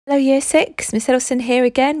Hello Year 6, Miss Edelson here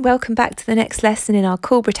again. Welcome back to the next lesson in our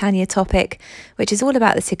Cool Britannia topic, which is all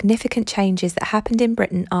about the significant changes that happened in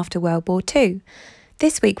Britain after World War II.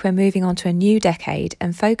 This week we're moving on to a new decade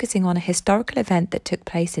and focusing on a historical event that took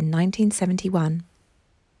place in 1971.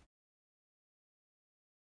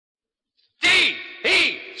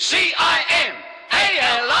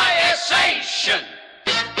 Decimalisation.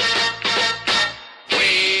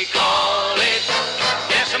 We call it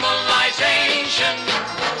decimalisation.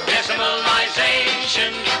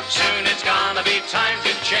 Decimalisation. Soon it's gonna be time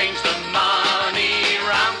to change the money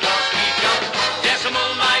round, 'cause we've got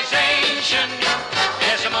decimalisation.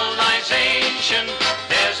 Decimalisation.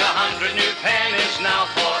 There's 100 new pennies now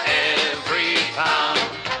for every pound.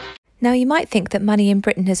 Now you might think that money in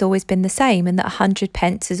Britain has always been the same and that 100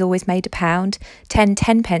 pence has always made a pound, 10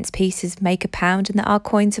 10-pence pieces make a pound, and that our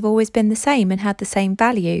coins have always been the same and had the same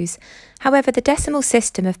values. However, the decimal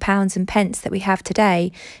system of pounds and pence that we have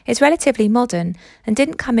today is relatively modern and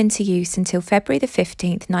didn't come into use until February the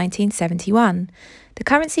 15th, 1971. The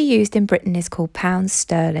currency used in Britain is called pounds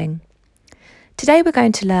sterling. Today we're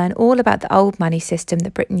going to learn all about the old money system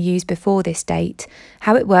that Britain used before this date,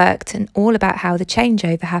 how it worked, and all about how the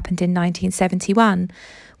changeover happened in 1971.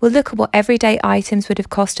 We'll look at what everyday items would have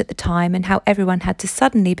cost at the time and how everyone had to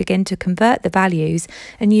suddenly begin to convert the values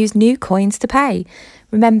and use new coins to pay.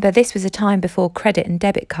 Remember, this was a time before credit and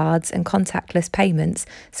debit cards and contactless payments,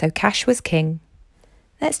 so cash was king.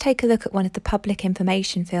 Let's take a look at one of the public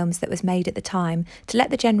information films that was made at the time to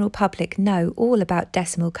let the general public know all about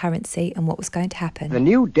decimal currency and what was going to happen. The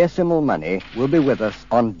new decimal money will be with us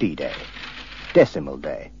on D-Day, Decimal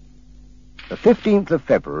Day, the 15th of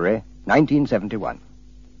February, 1971.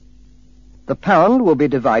 The pound will be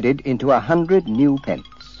divided into 100 new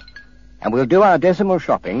pence, and we'll do our decimal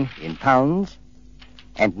shopping in pounds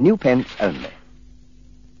and new pence only.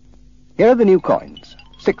 Here are the new coins,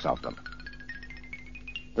 6 of them.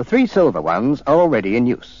 The 3 silver ones are already in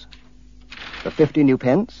use. The 50 new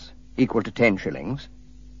pence, equal to 10 shillings.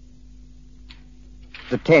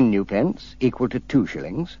 The 10 new pence, equal to 2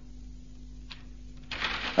 shillings.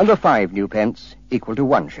 And the 5 new pence, equal to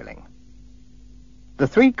 1 shilling. The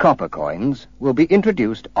 3 copper coins will be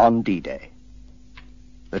introduced on D-Day.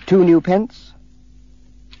 The 2 new pence,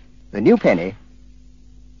 the new penny,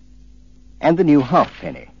 and the new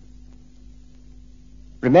halfpenny.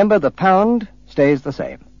 Remember, the pound stays the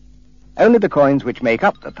same. Only the coins which make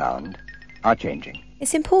up the pound are changing.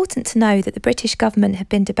 It's important to know that the British government had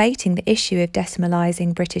been debating the issue of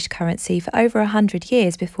decimalising British currency for over 100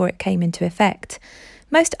 years before it came into effect.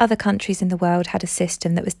 Most other countries in the world had a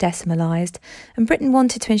system that was decimalised, and Britain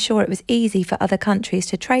wanted to ensure it was easy for other countries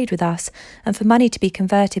to trade with us and for money to be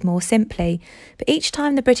converted more simply. But each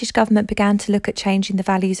time the British government began to look at changing the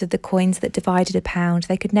values of the coins that divided a pound,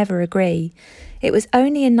 they could never agree. It was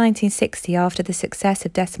only in 1960, after the success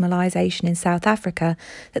of decimalisation in South Africa,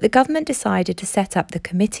 that the government decided to set up the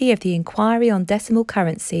Committee of the Inquiry on Decimal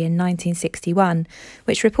Currency in 1961,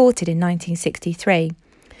 which reported in 1963.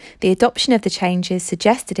 The adoption of the changes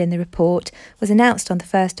suggested in the report was announced on the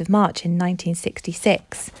 1st of March in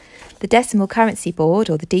 1966. The Decimal Currency Board,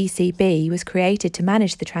 or the DCB, was created to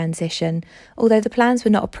manage the transition, although the plans were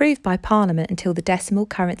not approved by Parliament until the Decimal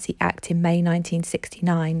Currency Act in May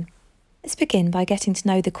 1969. Let's begin by getting to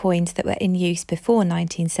know the coins that were in use before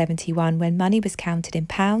 1971, when money was counted in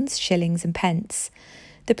pounds, shillings and pence.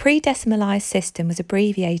 The pre-decimalised system was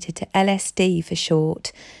abbreviated to LSD for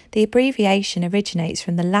short. The abbreviation originates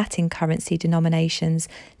from the Latin currency denominations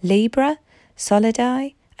libra,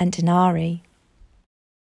 solidi and denarii.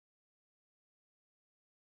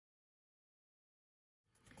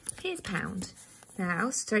 Here's pound.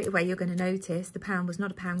 Now, straight away you're going to notice the pound was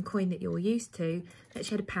not a pound coin that you're used to. Let's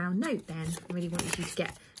show a pound note then. I really want you to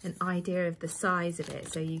get an idea of the size of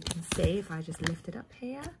it, so you can see, if I just lift it up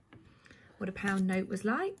here, what a pound note was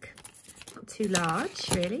like. Not too large,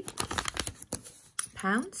 really.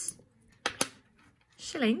 Pounds.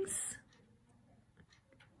 Shillings.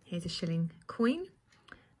 Here's a shilling coin.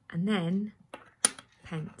 And then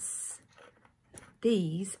pence.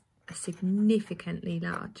 These are significantly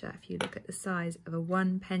larger. If you look at the size of a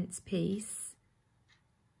 1 pence piece,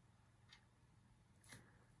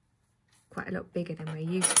 quite a lot bigger than we're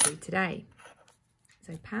used to today.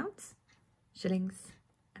 So pounds, shillings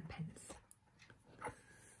and pence.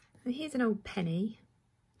 And here's an old penny,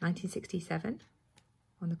 1967,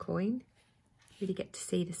 on the coin. Really get to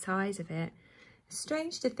see the size of it. It's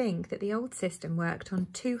strange to think that the old system worked on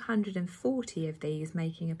 240 of these,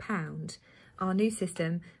 making a pound. Our new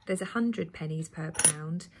system, there's 100 pennies per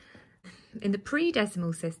pound. In the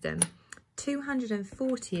pre-decimal system,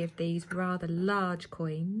 240 of these rather large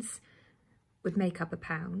coins would make up a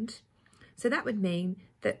pound. So that would mean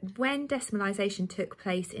that when decimalisation took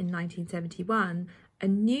place in 1971, a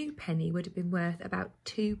new penny would have been worth about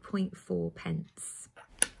 2.4 pence.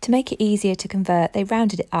 To make it easier to convert, they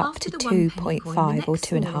rounded it up to 2.5 or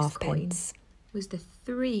 2.5 pence. Was the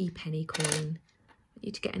 3 penny coin. I want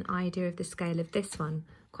you to get an idea of the scale of this one.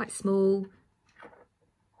 Quite small,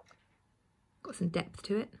 got some depth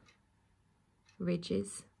to it,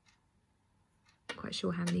 ridges, not quite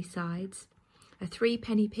sure how many sides. A 3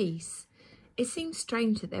 penny piece. It seems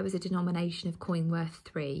strange that there was a denomination of coin worth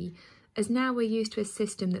 3, as now we're used to a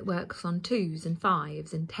system that works on 2s and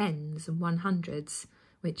 5s and 10s and 100s,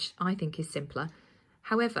 which I think is simpler.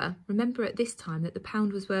 However, remember at this time that the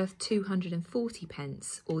pound was worth 240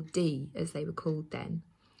 pence, or D as they were called then.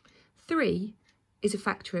 3 is a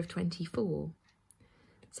factor of 24.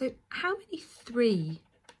 So how many 3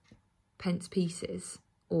 pence pieces,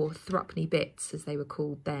 or threepenny bits as they were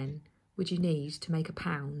called then, would you need to make a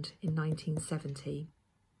pound in 1970?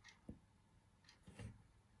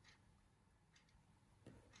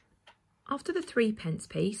 After the 3 pence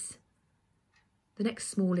piece, the next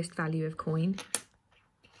smallest value of coin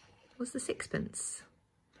was the 6pence.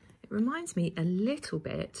 It reminds me a little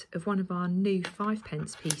bit of one of our new 5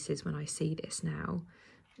 pence pieces when I see this now.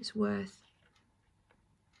 It's worth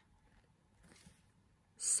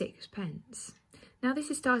 6 pence. Now this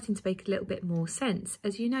is starting to make a little bit more sense,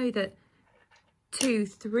 as you know that 2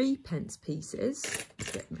 3 pence pieces,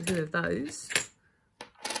 let's get rid of those,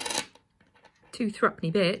 2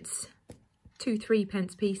 threepenny bits, 2 3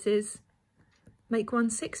 pence pieces make 1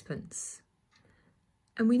 6pence.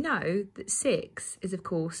 And we know that 6 is of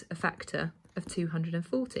course a factor of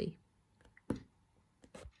 240.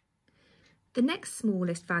 The next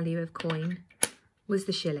smallest value of coin was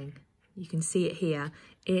the shilling. You can see it here.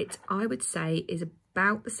 It, I would say, is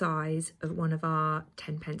about the size of one of our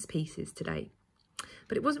 10 pence pieces today.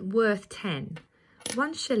 But it wasn't worth 10.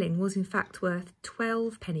 1 shilling was in fact worth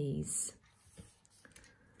 12 pennies.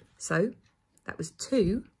 So that was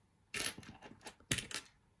 2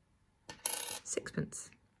 6pence.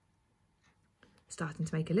 Starting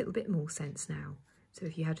to make a little bit more sense now. So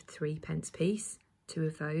if you had a 3 pence piece, 2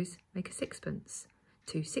 of those make a 6pence.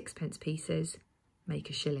 2 6 pence pieces make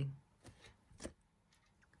a shilling.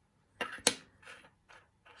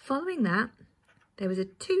 Following that, there was a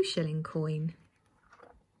 2 shilling coin.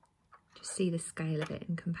 Just see the scale of it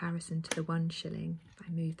in comparison to the 1 shilling. If I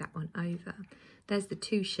move that one over, there's the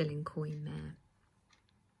 2 shilling coin there.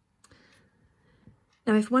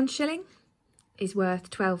 Now if 1 shilling is worth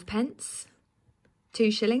 12 pence, 2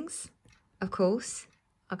 shillings, of course,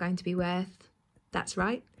 are going to be worth, that's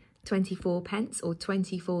right, 24 pence, or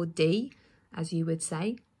 24D, as you would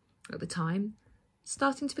say at the time.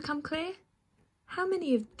 Starting to become clear? How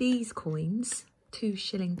many of these coins, 2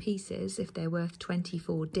 shilling pieces, if they're worth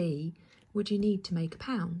 24D, would you need to make a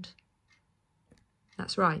pound?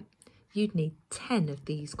 That's right, you'd need 10 of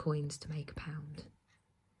these coins to make a pound.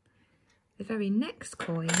 The very next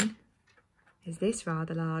coin is this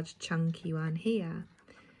rather large chunky one here.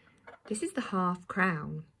 This is the half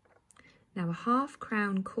crown. Now a half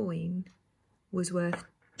crown coin was worth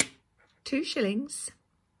 2 shillings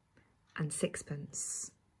and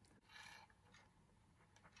 6pence.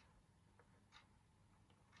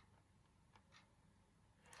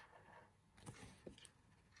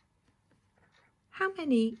 How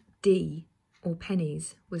many D or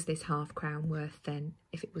pennies was this half crown worth then,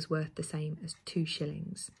 if it was worth the same as 2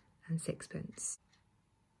 shillings and 6pence?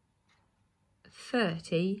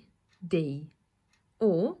 30D,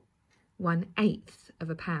 or 1/8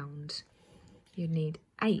 of a pound. You'd need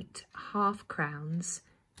 8 half crowns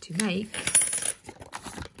to make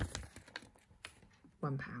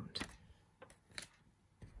 £1.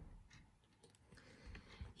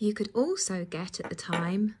 You could also get at the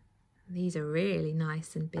time, these are really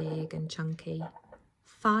nice and big and chunky,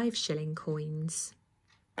 5 shilling coins,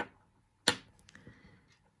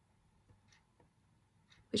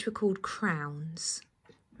 which were called crowns.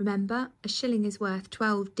 Remember, a shilling is worth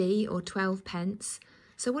 12D or 12 pence.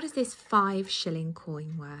 So what is this 5 shilling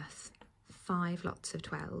coin worth? 5 lots of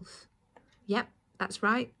 12. Yep, that's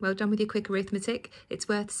right. Well done with your quick arithmetic. It's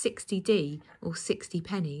worth 60D or 60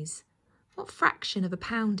 pennies. What fraction of a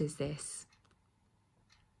pound is this?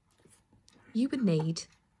 You would need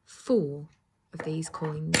 4 of these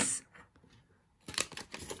coins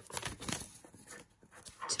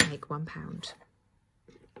to make £1.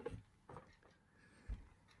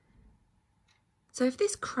 So if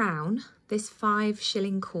this crown, this 5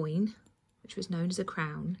 shilling coin, which was known as a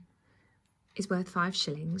crown, is worth 5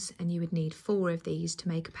 shillings and you would need 4 of these to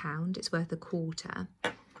make a pound, it's worth a quarter,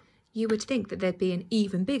 You would think that there'd be an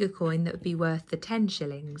even bigger coin that would be worth the 10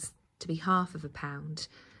 shillings, to be half of a pound.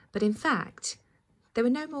 But in fact, there were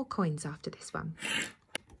no more coins after this one.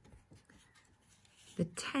 The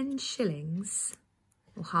 10 shillings,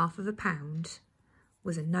 or half of a pound,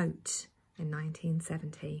 was a note in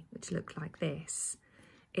 1970, which looked like this.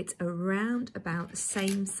 It's around about the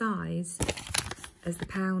same size as the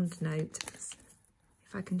pound note.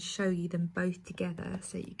 If I can show you them both together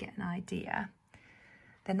so you get an idea.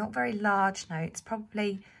 They're not very large notes,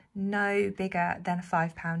 probably no bigger than a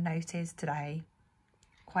 £5 note is today.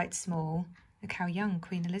 Quite small. Look how young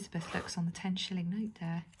Queen Elizabeth looks on the 10 shilling note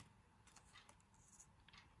there.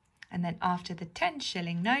 And then after the 10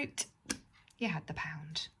 shilling note, you had the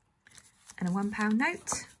pound. And a £1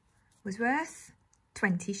 note was worth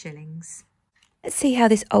 20 shillings. Let's see how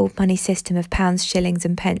this old money system of pounds, shillings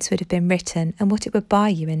and pence would have been written and what it would buy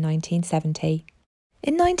you in 1970.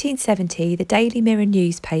 In 1970, the Daily Mirror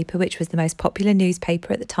newspaper, which was the most popular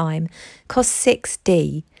newspaper at the time, cost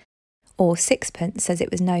 6d, or sixpence as it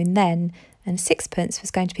was known then, and sixpence was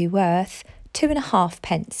going to be worth 2.5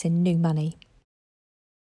 pence in new money.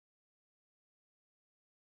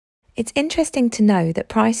 It's interesting to know that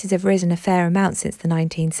prices have risen a fair amount since the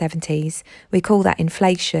 1970s. We call that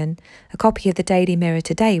inflation. A copy of the Daily Mirror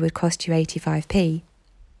today would cost you 85p.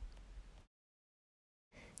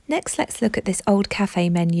 Next, let's look at this old cafe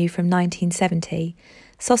menu from 1970.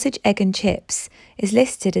 Sausage, egg and chips is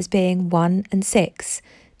listed as being 1 and 6.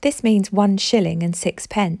 This means 1 shilling and 6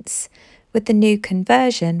 pence. With the new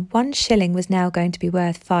conversion, 1 shilling was now going to be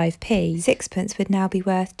worth 5p. Sixpence would now be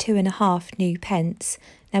worth 2.5 new pence.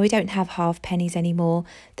 Now we don't have half pennies anymore.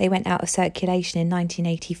 They went out of circulation in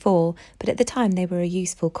 1984, but at the time they were a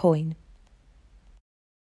useful coin.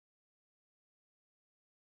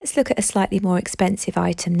 Let's look at a slightly more expensive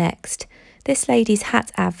item next. This lady's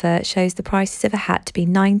hat advert shows the prices of a hat to be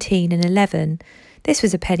 19 and 11. This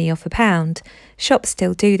was a penny off a pound. Shops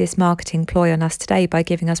still do this marketing ploy on us today by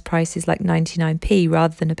giving us prices like 99p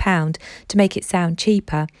rather than a pound to make it sound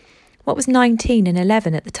cheaper. What was 19 and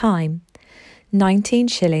 11 at the time? 19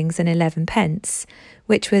 shillings and 11 pence,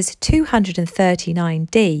 which was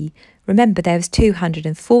 239d. Remember, there was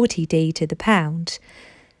 240d to the pound.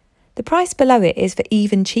 The price below it is for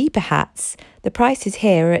even cheaper hats. The prices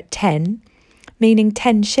here are at 10, meaning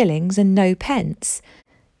 10 shillings and no pence.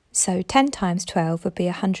 So 10 times 12 would be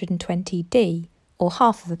 120d, or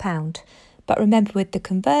half of a pound. But remember, with the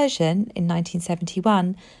conversion in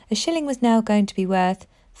 1971, a shilling was now going to be worth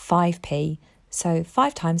 5p. So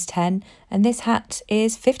 5 times 10, and this hat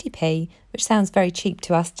is 50p, which sounds very cheap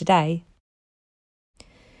to us today.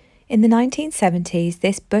 In the 1970s,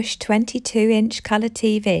 this Bush 22-inch colour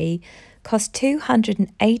TV cost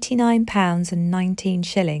 £289 and 19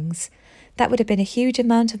 shillings. That would have been a huge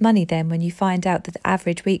amount of money then when you find out that the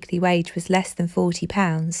average weekly wage was less than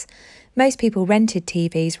 £40. Most people rented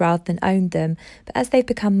TVs rather than owned them, but as they've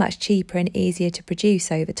become much cheaper and easier to produce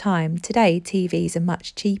over time, today TVs are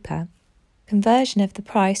much cheaper. Conversion of the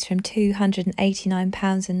price from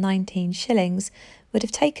 £289 and 19 shillings would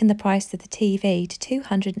have taken the price of the TV to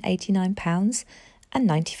 £289 and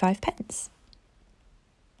 95 pence.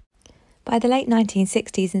 By the late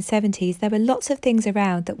 1960s and 70s, there were lots of things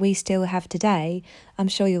around that we still have today. I'm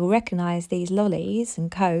sure you'll recognise these lollies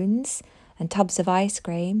and cones and tubs of ice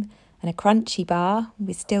cream and a crunchy bar.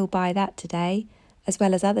 We still buy that today, as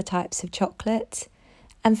well as other types of chocolate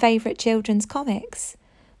and favourite children's comics.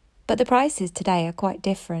 But the prices today are quite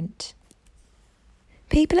different.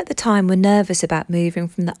 People at the time were nervous about moving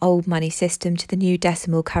from the old money system to the new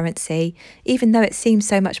decimal currency, even though it seems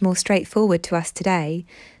so much more straightforward to us today.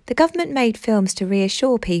 The government made films to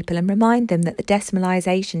reassure people and remind them that the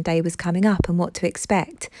Decimalisation Day was coming up and what to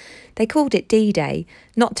expect. They called it D-Day,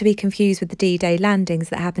 not to be confused with the D-Day landings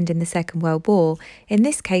that happened in the Second World War. In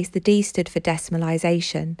this case, the D stood for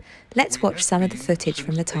Decimalisation. Let's watch some of the footage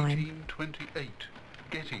from the time. 1828.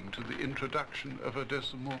 Getting to the introduction of a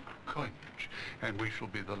decimal coinage, and we shall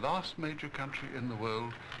be the last major country in the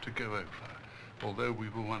world to go over, although we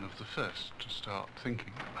were one of the first to start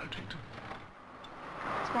thinking about it.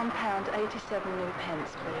 It's £1.87 new pence,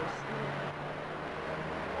 please.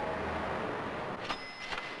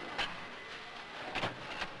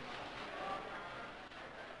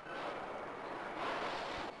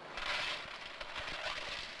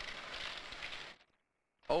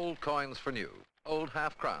 Old coins for new. Old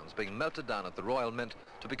half-crowns being melted down at the Royal Mint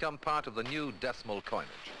to become part of the new decimal coinage.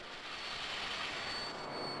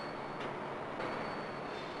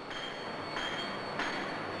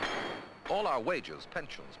 All our wages,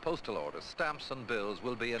 pensions, postal orders, stamps and bills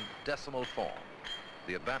will be in decimal form.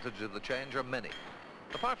 The advantages of the change are many.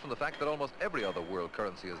 Apart from the fact that almost every other world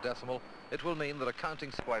currency is decimal, it will mean that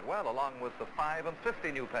accounting's quite well, along with the 5 and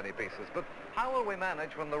 50 new penny pieces. But how will we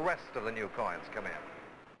manage when the rest of the new coins come in?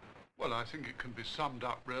 Well, I think it can be summed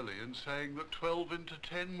up really in saying that 12 into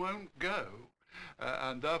 10 won't go.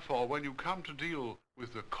 And therefore, when you come to deal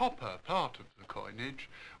with the copper part of the coinage,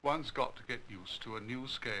 one's got to get used to a new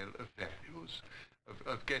scale of values,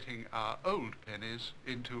 of getting our old pennies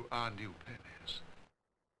into our new pennies.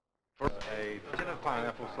 A tin of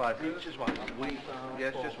pineapple slices. Just one. Wheat.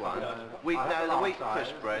 Yes, just one. Wheat. No, the wheat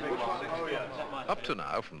crisp bread. Up to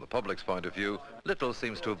now, from the public's point of view, little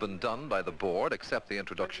seems to have been done by the board except the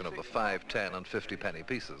introduction of the 5, 10 and 50 penny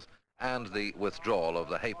pieces and the withdrawal of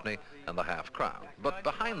the halfpenny and the half crown. But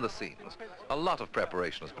behind the scenes, a lot of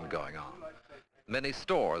preparation has been going on. Many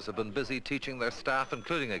stores have been busy teaching their staff,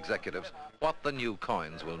 including executives, what the new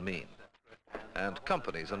coins will mean. And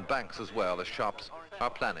companies and banks as well as shops are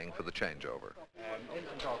planning for the changeover.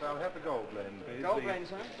 I'll have the gold blend, please. Gold blend,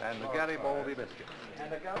 sir. And the Garibaldi biscuit.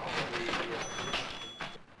 And a go.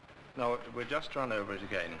 No, we're just run over it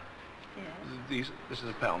again. Yes. This is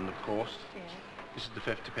a pound, of course. Yes. This is the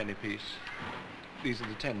 50 penny piece. These are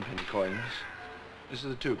the 10 penny coins. This is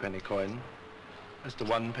the 2 penny coin. That's the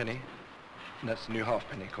 1 penny. And that's the new half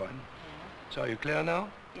penny coin. Yes. So are you clear now?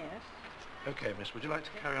 Yes. Okay, miss, would you like to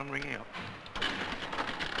carry on ringing up?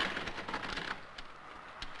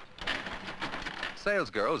 Sales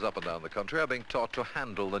girls up and down the country are being taught to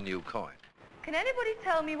handle the new coin. Can anybody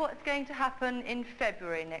tell me what's going to happen in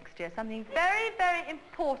February next year? Something very, very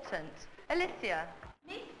important. Alicia?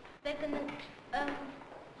 Miss, they're gonna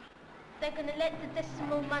let the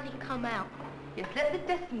decimal money come out. Yes, let the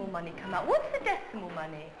decimal money come out. What's the decimal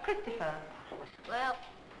money? Christopher? Well,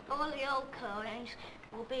 all the old coins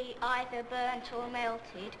will be either burnt or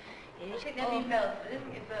melted. I think they'll be melted,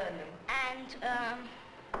 isn't it? Burn them. And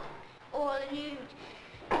all the new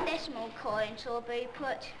decimal coins will be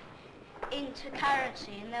put into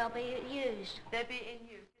currency and they'll be used. They'll be in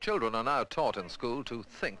use. Children are now taught in school to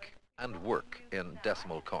think and work in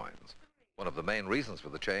decimal coins. One of the main reasons for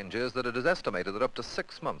the change is that it is estimated that up to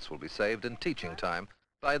 6 months will be saved in teaching time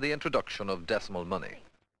by the introduction of decimal money.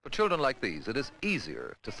 For children like these, it is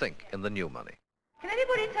easier to think in the new money. Can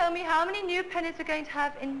anybody tell me how many new pennies we're going to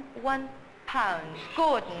have in £1?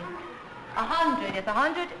 Gordon? 100. Yes,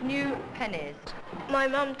 100 new pennies. My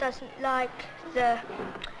mum doesn't like the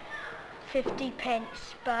 50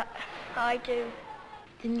 pence, but I do.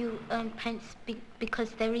 The new pence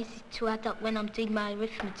because they're easy to add up when I'm doing my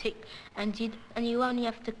arithmetic, and you only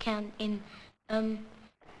have to count in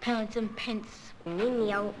pounds and pence. In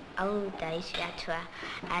the old days, you had to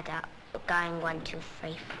add up, going 1, 2,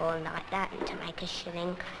 3, 4 like that to make a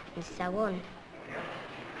shilling, and so on.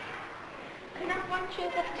 Can I have 1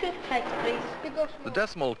 tube of toothpaste, please? The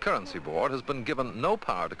Decimal Currency Board has been given no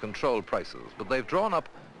power to control prices, but they've drawn up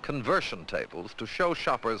conversion tables to show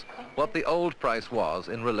shoppers what the old price was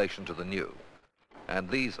in relation to the new. And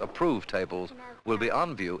these approved tables will be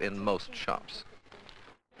on view in most shops.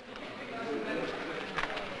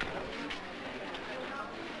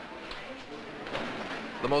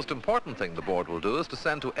 The most important thing the board will do is to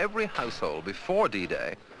send to every household before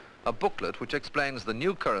D-Day a booklet which explains the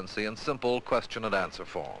new currency in simple question and answer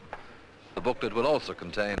form. The booklet will also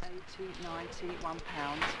contain 80, 90, £1.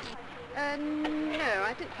 No,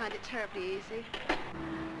 I didn't find it terribly easy.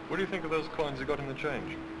 What do you think of those coins you got in the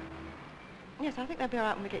change? Yes, I think they'll be all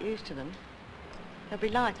right when we get used to them. They'll be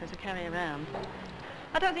lighter to carry around.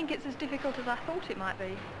 I don't think it's as difficult as I thought it might be.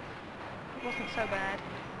 It wasn't so bad.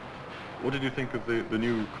 What did you think of the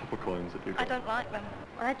new copper coins that you got? I don't like them.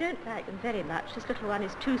 I don't like them very much. This little one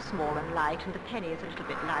is too small and light, and the penny is a little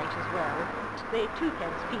bit light as well. The 2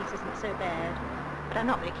 pence piece isn't so bad, but I'm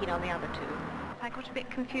not very keen on the other 2. I got a bit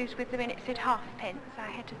confused with the when it said halfpence. I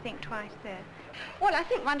had to think twice there. Well, I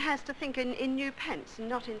think one has to think in new pence and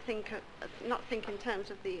not think in terms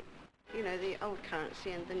of the, the old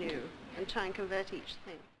currency and the new, and try and convert each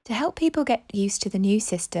thing. To help people get used to the new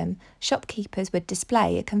system, shopkeepers would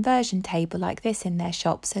display a conversion table like this in their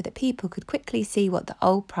shop so that people could quickly see what the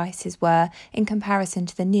old prices were in comparison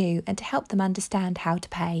to the new and to help them understand how to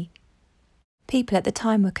pay. People at the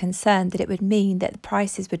time were concerned that it would mean that the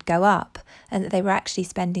prices would go up and that they were actually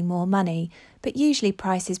spending more money, but usually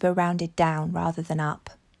prices were rounded down rather than up.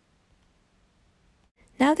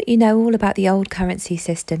 Now that you know all about the old currency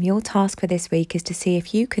system, your task for this week is to see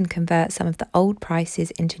if you can convert some of the old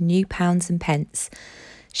prices into new pounds and pence.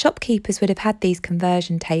 Shopkeepers would have had these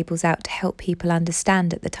conversion tables out to help people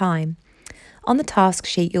understand at the time. On the task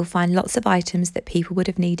sheet you'll find lots of items that people would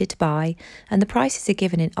have needed to buy, and the prices are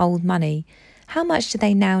given in old money. How much do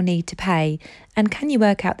they now need to pay? And can you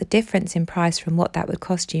work out the difference in price from what that would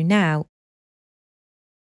cost you now?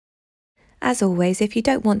 As always, if you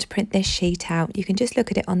don't want to print this sheet out, you can just look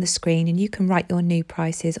at it on the screen and you can write your new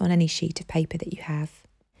prices on any sheet of paper that you have.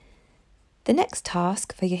 The next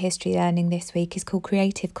task for your history learning this week is called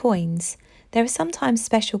Creative Coins. There are sometimes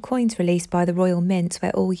special coins released by the Royal Mint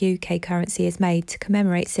where all UK currency is made to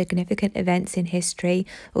commemorate significant events in history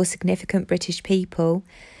or significant British people.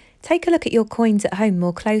 Take a look at your coins at home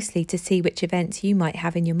more closely to see which events you might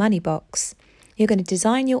have in your money box. You're going to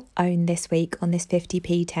design your own this week on this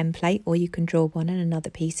 50p template, or you can draw one on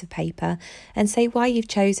another piece of paper and say why you've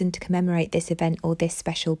chosen to commemorate this event or this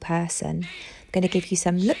special person. I'm going to give you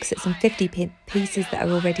some looks at some 50p pieces that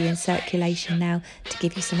are already in circulation now to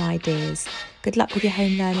give you some ideas. Good luck with your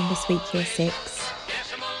home learning this week, Year 6.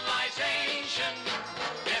 Decimalisation,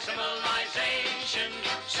 decimalisation.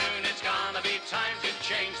 Soon it's gonna be time to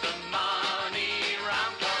change the money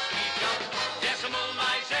round, 'cause we've got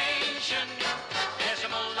decimalisation,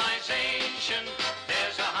 decimalisation.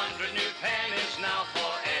 There's 100 new pennies now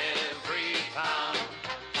for every pound.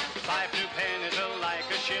 5 new pennies are like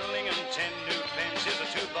a shilling, and 10 new pence is a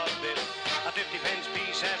 2-bob bit. A 50p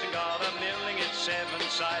piece hasn't got a milling, it's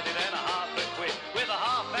 7-sided and a half a quid. With a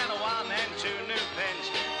half and a 1 and 2 new pence,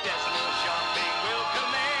 decimal shopping will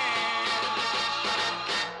commence.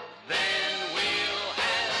 Then we'll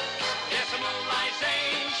have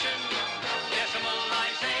decimalisation,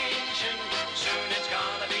 decimalisation. Soon it's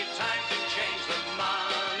gonna be time to change the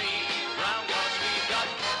money round, 'cause we've got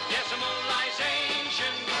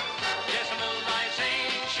decimalisation,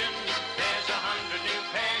 decimalisation. There's 100 new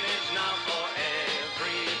pennies now for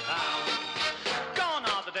every pound. Gone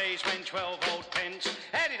are the days when 12 old pence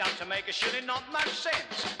added up to make a shilling, not much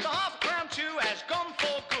sense. The half crown too has gone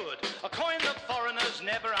for good, a coin that foreigners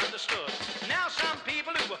never understood. Now some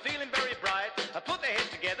people who were feeling very bright have put their heads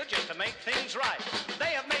together just to make things right.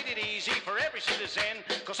 They have made it easy for every citizen,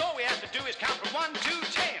 'cause all we have to do is count from 1, 2,